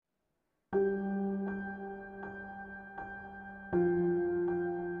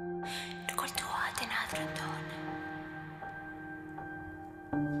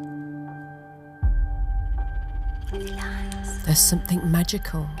There's something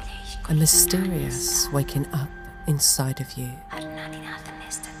magical and mysterious waking up inside of you.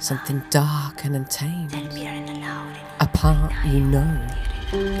 Something dark and untamed. A part you know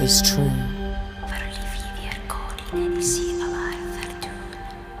is true.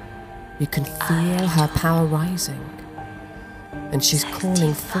 You can feel her power rising, and she's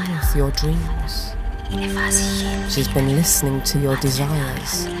calling forth your dreams. She's been listening to your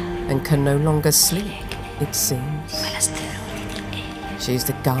desires and can no longer sleep, it seems. She's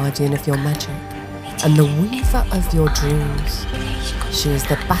the guardian of your magic and the weaver of your dreams. She is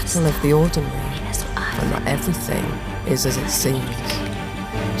the battle of the ordinary, but not everything is as it seems.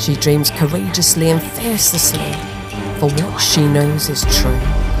 She dreams courageously and fiercely for what she knows is true.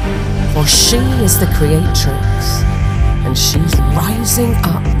 For she is the Creatrix, and she's rising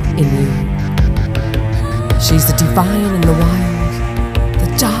up in you. She's the divine and the wild, the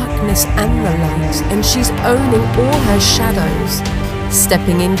darkness and the light, and she's owning all her shadows,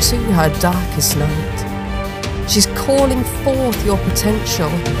 stepping into her darkest night. She's calling forth your potential,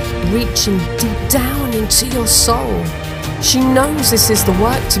 reaching deep down into your soul. She knows this is the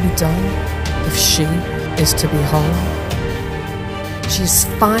work to be done if she is to be whole. She's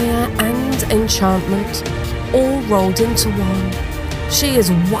fire and enchantment, all rolled into one. She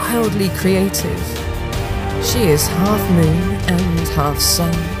is wildly creative. She is half moon and half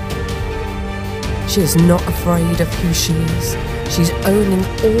sun. She is not afraid of who she is. She's owning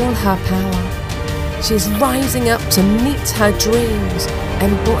all her power. She is rising up to meet her dreams,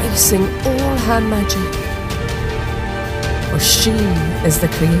 embracing all her magic. For she is the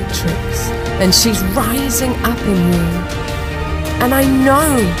Creatrix, and she's rising up in you. And I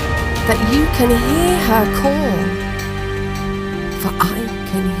know that you can hear her call, for I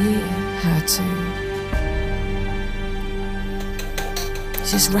can hear her too.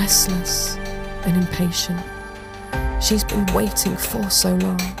 She's restless and impatient. She's been waiting for so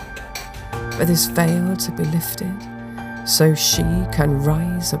long for this veil to be lifted, so she can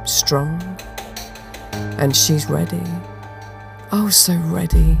rise up strong. And she's ready, oh so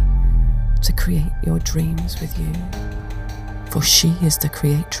ready, to create your dreams with you. For she is the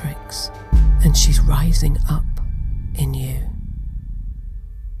Creatrix, and she's rising up in you.